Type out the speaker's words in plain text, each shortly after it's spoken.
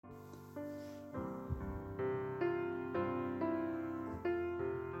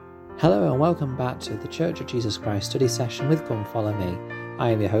Hello and welcome back to the Church of Jesus Christ study session with Come Follow Me.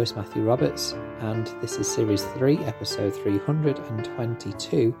 I am your host Matthew Roberts, and this is Series 3, Episode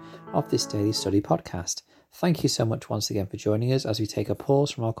 322 of this daily study podcast. Thank you so much once again for joining us as we take a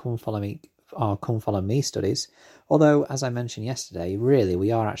pause from our Come Follow Me studies. Although, as I mentioned yesterday, really we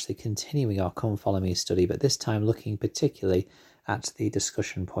are actually continuing our Come Follow Me study, but this time looking particularly at the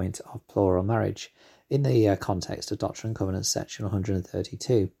discussion point of plural marriage in the context of Doctrine and Covenants section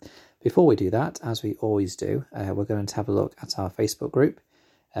 132. Before we do that, as we always do, we're going to have a look at our Facebook group,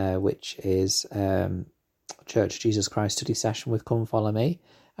 which is Church of Jesus Christ Study Session with Come Follow Me,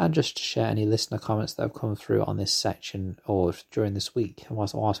 and just to share any listener comments that have come through on this section or during this week,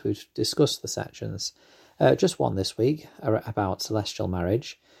 whilst we've discussed the sections. Just one this week about celestial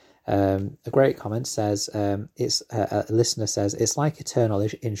marriage. A great comment says, a listener says, it's like eternal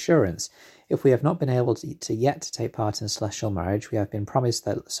insurance. If we have not been able to yet take part in celestial marriage, we have been promised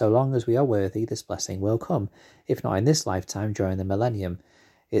that so long as we are worthy, this blessing will come, if not in this lifetime, during the millennium.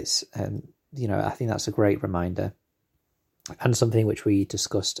 It's, I think that's a great reminder, and something which we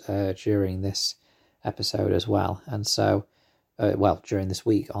discussed during this episode as well. And so, during this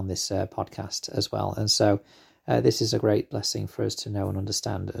week on this podcast as well. And so, this is a great blessing for us to know and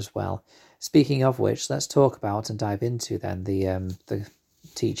understand as well. Speaking of which, let's talk about and dive into then the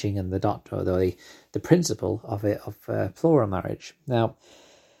teaching and the principle of plural marriage. Now,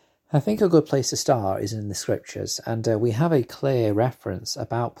 I think a good place to start is in the scriptures, and we have a clear reference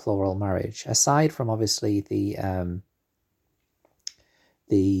about plural marriage, aside from obviously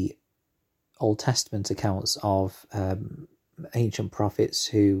the Old Testament accounts of ancient prophets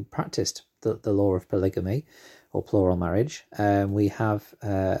who practiced the law of polygamy or plural marriage. We have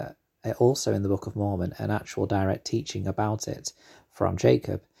also in the Book of Mormon an actual direct teaching about it from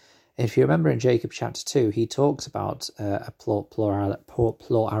Jacob. If you remember in Jacob chapter 2, he talks about plural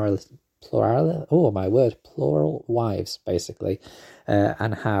wives, basically,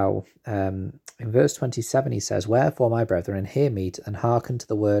 and how in verse 27 he says, "Wherefore, my brethren, hear me and hearken to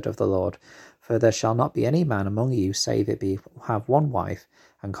the word of the Lord. For there shall not be any man among you, save it be have one wife,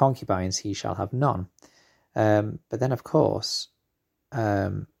 and concubines he shall have none." But then, of course,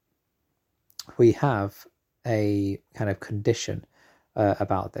 we have a kind of condition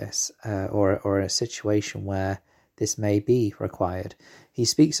about this, or a situation where this may be required. He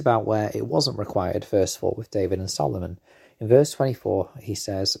speaks about where it wasn't required, first of all, with David and Solomon. In verse 24, he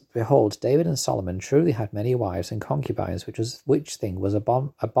says, "Behold, David and Solomon truly had many wives and concubines, which thing was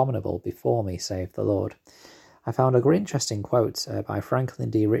abominable before me, saith the Lord." I found a very interesting quote by Franklin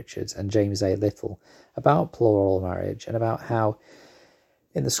D. Richards and James A. Little about plural marriage, and about how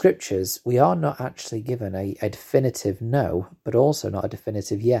in the scriptures we are not actually given a definitive no, but also not a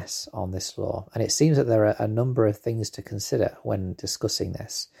definitive yes on this law. And it seems that there are a number of things to consider when discussing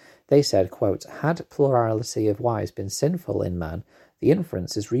this. They said, quote, "Had plurality of wives been sinful in man, the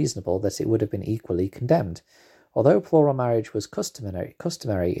inference is reasonable that it would have been equally condemned. Although plural marriage was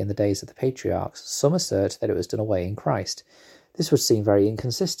customary in the days of the patriarchs, some assert that it was done away in Christ. This would seem very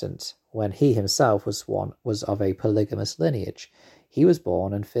inconsistent when he himself was of a polygamous lineage. He was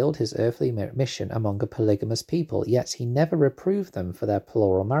born and filled his earthly mission among a polygamous people, yet he never reproved them for their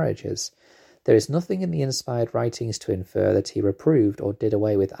plural marriages. There is nothing in the inspired writings to infer that he reproved or did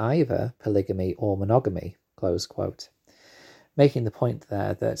away with either polygamy or monogamy," close quote. Making the point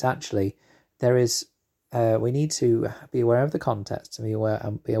there that actually there is, we need to be aware of the context and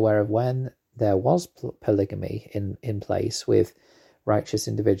be aware of when there was polygamy in place with righteous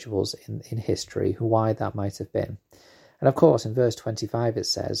individuals in history, why that might have been. And of course, in verse 25, it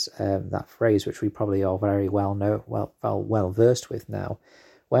says that phrase which we probably all very well versed with now.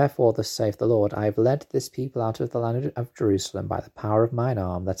 "Wherefore thus saith the Lord, I have led this people out of the land of Jerusalem by the power of mine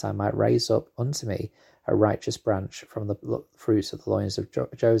arm, that I might raise up unto me a righteous branch from the fruits of the loins of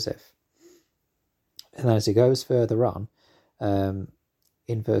Joseph." And as he goes further on,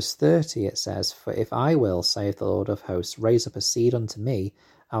 in verse 30 it says, "For if I will, saith the Lord of hosts, raise up a seed unto me,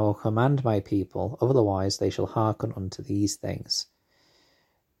 I will command my people, otherwise they shall hearken unto these things."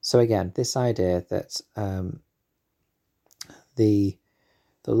 So again, this idea that the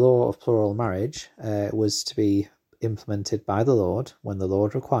law of plural marriage was to be implemented by the Lord when the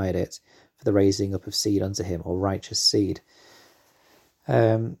Lord required it for the raising up of seed unto him, or righteous seed.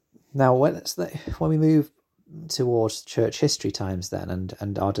 Now, when we move towards church history times then,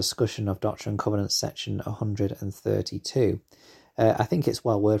 and our discussion of Doctrine and Covenants section 132, I think it's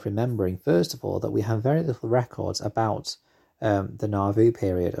well worth remembering, first of all, that we have very little records about the Nauvoo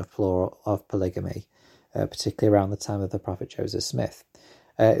period of polygamy, particularly around the time of the prophet Joseph Smith.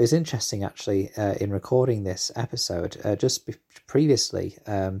 It was interesting, actually, in recording this episode, previously,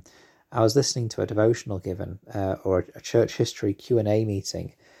 I was listening to a devotional given or a church history Q&A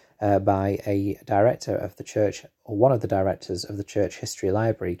meeting by a director of the church, or one of the directors of the Church History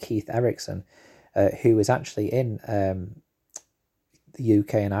Library, Keith Erickson, who was actually in the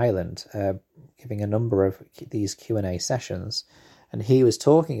UK and Ireland, giving a number of these Q&A sessions. And he was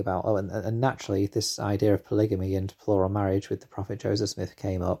talking about, and naturally this idea of polygamy and plural marriage with the prophet Joseph Smith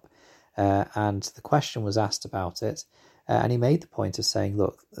came up, and the question was asked about it, and he made the point of saying,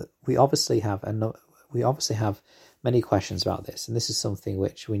 look, we obviously have many questions about this, and this is something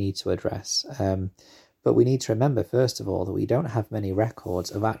which we need to address. But we need to remember, first of all, that we don't have many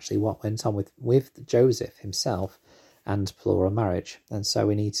records of actually what went on with Joseph himself and plural marriage, and so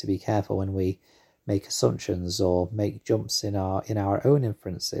we need to be careful when we make assumptions or make jumps in our own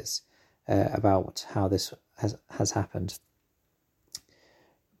inferences about how this has happened.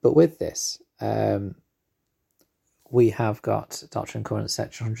 But with this, we have got Doctrine and Covenants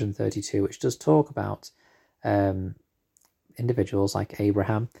section 132, which does talk about individuals like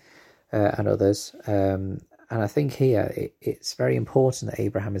Abraham and others. And I think here it's very important that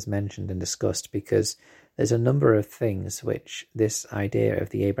Abraham is mentioned and discussed, because there's a number of things which this idea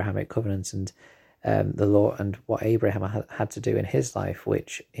of the Abrahamic covenant and the law and what Abraham had to do in his life,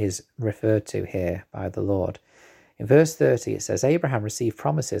 which is referred to here by the Lord. In verse 30 it says, Abraham received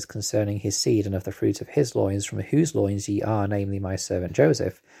promises concerning his seed and of the fruit of his loins, from whose loins ye are, namely my servant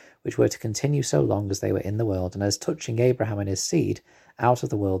Joseph, which were to continue so long as they were in the world, and as touching Abraham and his seed, out of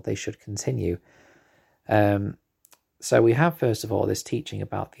the world they should continue. So we have, first of all, this teaching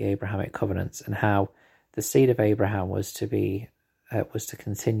about the Abrahamic covenants and how the seed of Abraham was to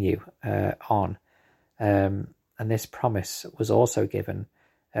continue on. And this promise was also given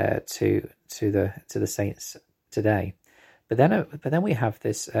to the saints today. But then we have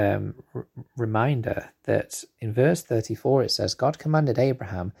this reminder that in verse 34 it says, God commanded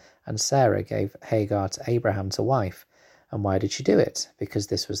Abraham, and Sarah gave Hagar to Abraham to wife. And why did she do it? Because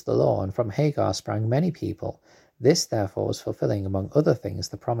this was the law, and from Hagar sprang many people. This therefore was fulfilling, among other things,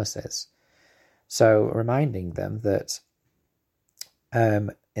 the promises. So reminding them that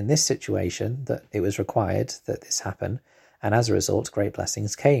in this situation that it was required that this happen, and as a result great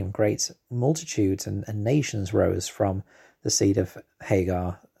blessings came. Great multitudes and nations rose from the seed of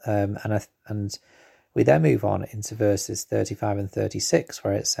Hagar. And we then move on into verses 35 and 36,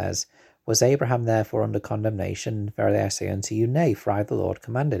 where it says, Was Abraham therefore under condemnation? Verily I say unto you, nay, for I the Lord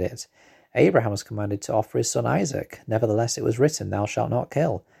commanded it. Abraham was commanded to offer his son Isaac. Nevertheless it was written, Thou shalt not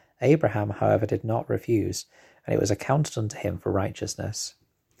kill. Abraham, however, did not refuse, and it was accounted unto him for righteousness.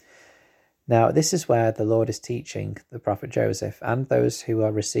 Now, this is where the Lord is teaching the prophet Joseph and those who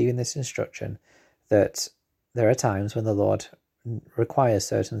are receiving this instruction that there are times when the Lord requires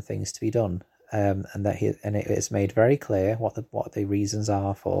certain things to be done, and it is made very clear what the reasons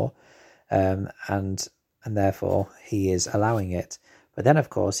are for, and therefore he is allowing it. But then, of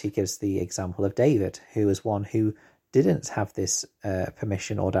course, he gives the example of David, who was one who didn't have this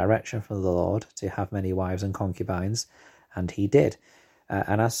permission or direction from the Lord to have many wives and concubines, and he did.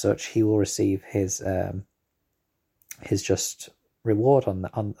 And as such, he will receive his just reward on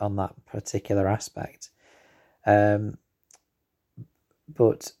that particular aspect.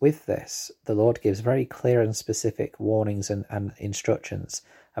 But with this, the Lord gives very clear and specific warnings and instructions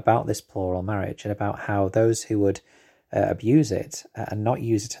about this plural marriage, and about how those who would abuse it and not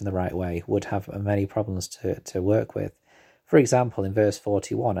use it in the right way would have many problems to work with. For example, in verse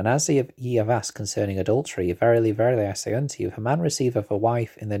 41, And as ye have asked concerning adultery, verily, verily, I say unto you, if a man receiveth a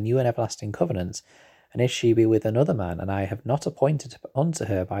wife in the new and everlasting covenant, and if she be with another man, and I have not appointed unto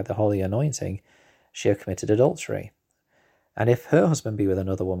her by the holy anointing, she hath committed adultery. And if her husband be with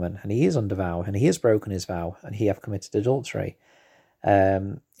another woman, and he is under vow, and he has broken his vow, and he hath committed adultery.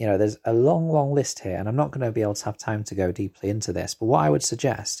 There's a long list here, and I'm not going to be able to have time to go deeply into this, but what I would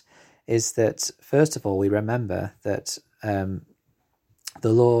suggest is that, first of all, we remember that the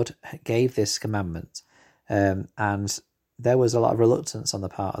Lord gave this commandment, and there was a lot of reluctance on the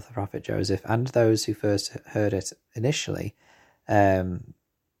part of the prophet Joseph and those who first heard it initially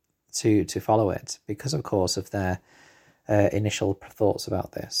to follow it, because, of course, of their initial thoughts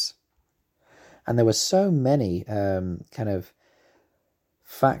about this. And there were so many kind of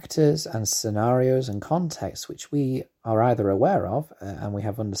factors and scenarios and contexts which we are either aware of and we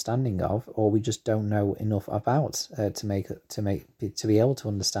have understanding of, or we just don't know enough about to be able to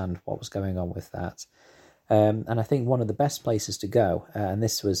understand what was going on with that. And I think one of the best places to go, and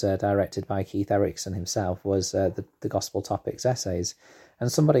this was directed by Keith Erickson himself, was the Gospel Topics essays.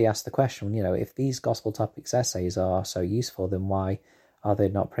 And somebody asked the question, if these Gospel Topics essays are so useful, then why are they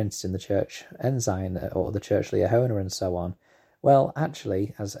not printed in the Church Ensign or the Church Liahona and so on? Well,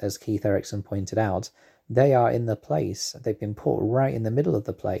 actually, as Keith Erickson pointed out, they are in the place, they've been put right in the middle of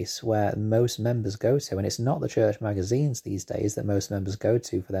the place where most members go to, and it's not the church magazines these days that most members go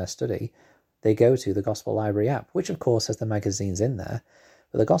to for their study. They go to the Gospel Library app, which of course has the magazines in there,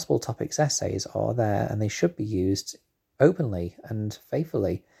 but the Gospel Topics essays are there, and they should be used openly and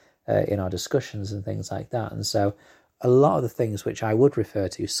faithfully in our discussions and things like that. And so a lot of the things which I would refer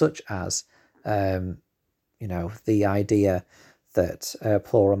to, such as the idea that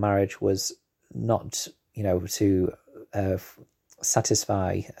plural marriage was not to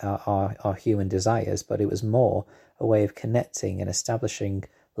satisfy our human desires, but it was more a way of connecting and establishing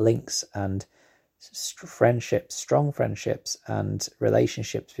links and friendships, strong friendships and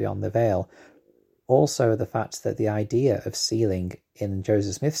relationships beyond the veil. Also, the fact that the idea of sealing in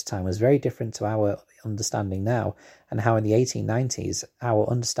Joseph Smith's time was very different to our understanding now, and how in the 1890s our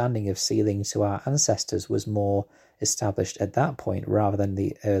understanding of sealing to our ancestors was more established at that point rather than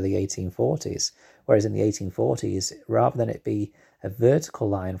the early 1840s. Whereas in the 1840s, rather than it be a vertical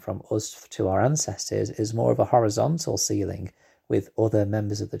line from us to our ancestors, is more of a horizontal sealing with other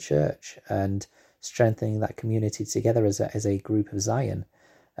members of the church and strengthening that community together as a group of Zion.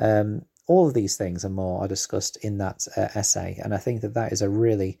 All of these things and more are discussed in that essay, and I think that is a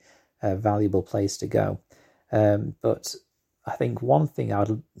really valuable place to go. But I think one thing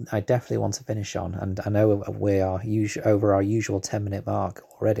I definitely want to finish on, and I know we are over our usual 10-minute mark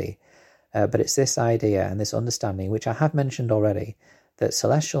already, but it's this idea and this understanding, which I have mentioned already, that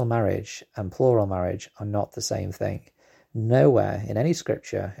celestial marriage and plural marriage are not the same thing. Nowhere in any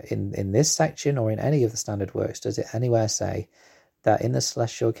scripture, in this section or in any of the standard works, does it anywhere say that in the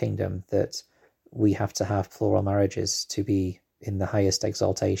celestial kingdom that we have to have plural marriages to be in the highest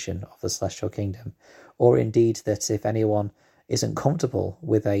exaltation of the celestial kingdom, or indeed that if anyone isn't comfortable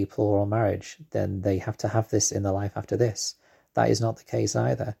with a plural marriage, then they have to have this in the life after this. That is not the case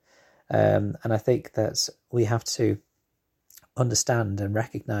either. And I think that we have to understand and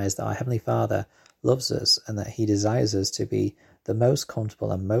recognize that our Heavenly Father loves us and that he desires us to be the most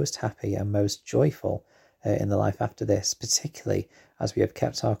comfortable and most happy and most joyful in the life after this, particularly as we have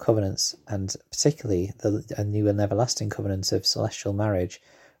kept our covenants, and particularly a new and everlasting covenant of celestial marriage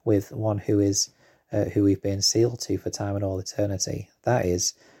with one who we've been sealed to for time and all eternity. That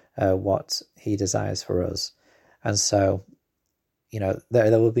is what he desires for us. And so,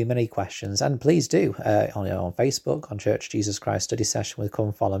 there will be many questions, and please do on Facebook, on Church Jesus Christ Study Session with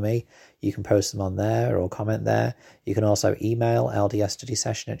Come Follow Me. You can post them on there or comment there. You can also email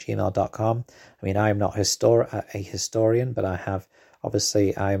ldsstudysession@gmail.com. I mean, I am not a historian, but I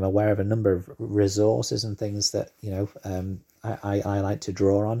am aware of a number of resources and things that I like to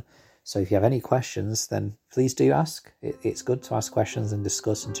draw on. So if you have any questions, then please do ask. It's good to ask questions and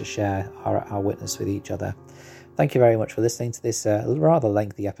discuss and to share our witness with each other. Thank you very much for listening to this rather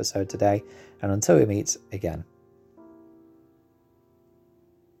lengthy episode today, and until we meet again.